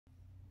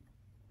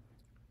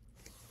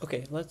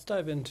Okay, let's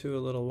dive into a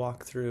little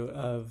walkthrough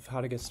of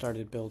how to get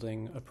started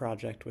building a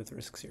project with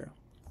RISC Zero.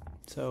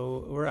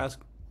 So we're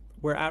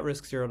at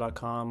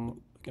risc-0.com.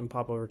 We can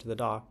pop over to the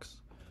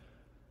docs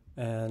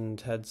and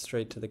head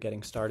straight to the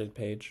Getting Started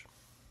page.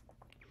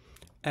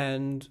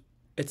 And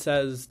it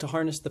says to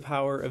harness the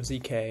power of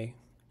ZK,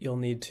 you'll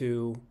need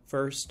to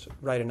first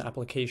write an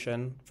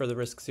application for the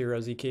RISC Zero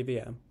ZK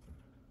VM.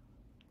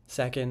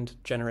 Second,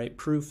 generate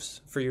proofs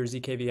for your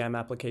ZK VM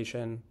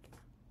application.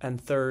 And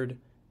third,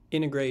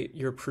 integrate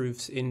your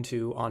proofs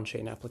into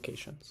on-chain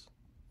applications.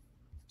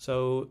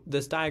 So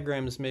this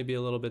diagram is maybe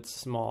a little bit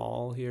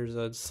small. Here's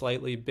a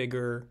slightly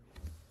bigger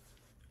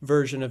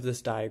version of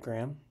this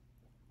diagram.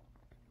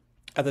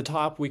 At the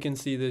top, we can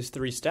see these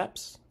three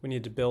steps. We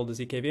need to build a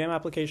ZKVM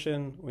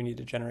application, we need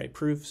to generate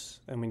proofs,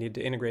 and we need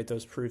to integrate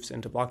those proofs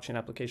into blockchain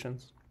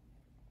applications.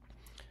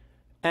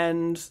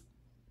 And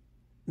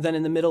then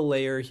in the middle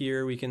layer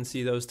here, we can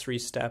see those three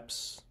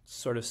steps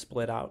sort of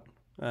split out.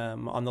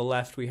 On the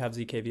left, we have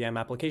ZKVM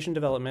application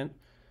development,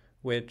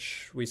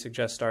 which we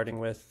suggest starting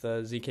with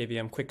the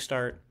ZKVM Quick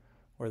Start,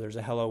 or there's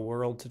a Hello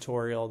World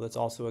tutorial that's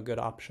also a good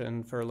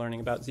option for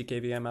learning about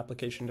ZKVM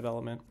application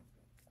development.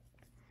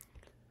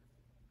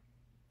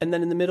 And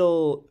then in the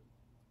middle,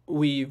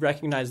 we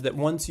recognize that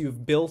once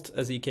you've built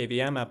a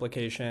ZKVM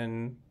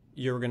application,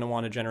 you're going to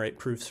want to generate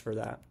proofs for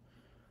that.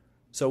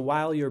 So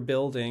while you're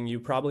building,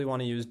 you probably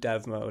want to use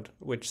dev mode,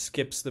 which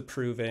skips the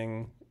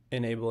proving,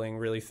 enabling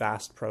really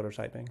fast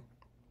prototyping.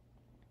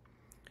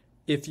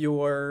 If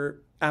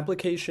your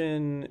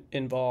application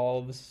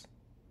involves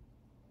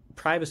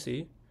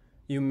privacy,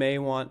 you may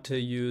want to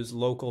use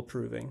local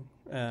proving.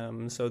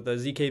 So the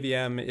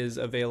ZKVM is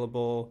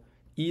available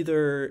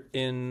either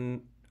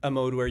in a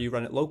mode where you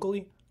run it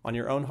locally on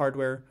your own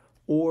hardware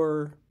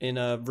or in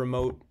a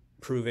remote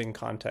proving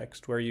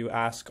context where you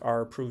ask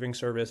our proving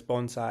service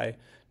Bonsai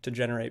to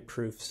generate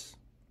proofs.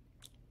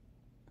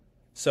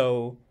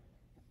 So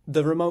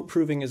the remote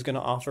proving is going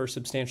to offer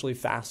substantially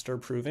faster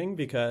proving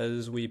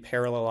because we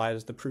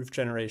parallelize the proof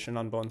generation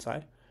on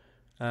Bonsai.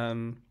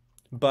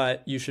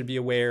 But you should be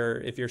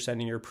aware if you're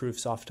sending your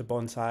proofs off to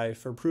Bonsai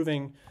for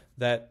proving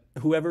that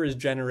whoever is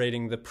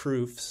generating the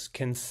proofs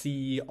can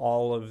see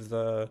all of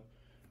the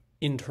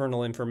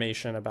internal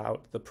information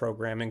about the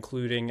program,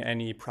 including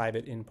any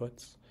private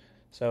inputs.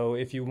 So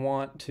if you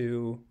want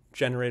to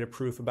generate a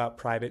proof about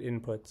private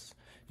inputs,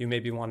 you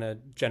maybe want to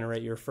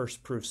generate your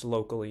first proofs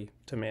locally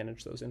to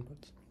manage those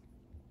inputs.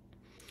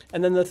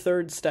 And then the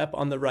third step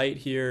on the right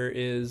here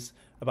is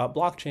about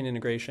blockchain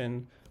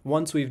integration.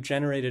 Once we've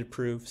generated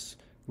proofs,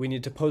 we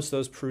need to post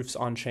those proofs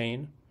on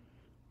chain,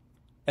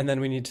 and then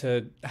we need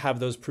to have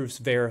those proofs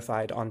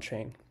verified on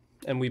chain.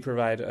 And we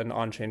provide an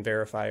on-chain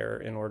verifier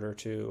in order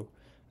to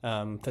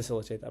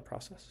facilitate that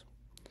process.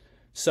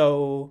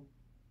 So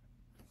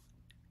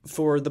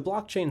for the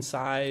blockchain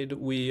side,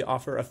 we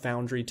offer a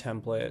Foundry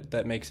template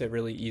that makes it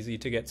really easy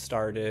to get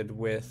started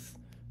with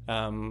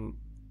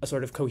a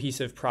sort of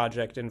cohesive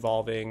project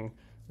involving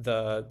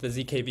the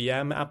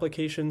ZKVM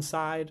application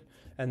side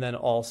and then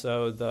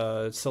also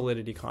the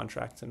Solidity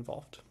contracts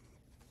involved.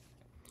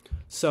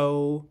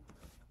 So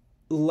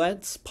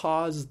let's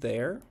pause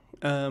there.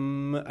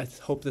 I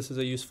hope this is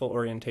a useful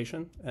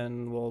orientation,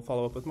 and we'll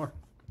follow up with more.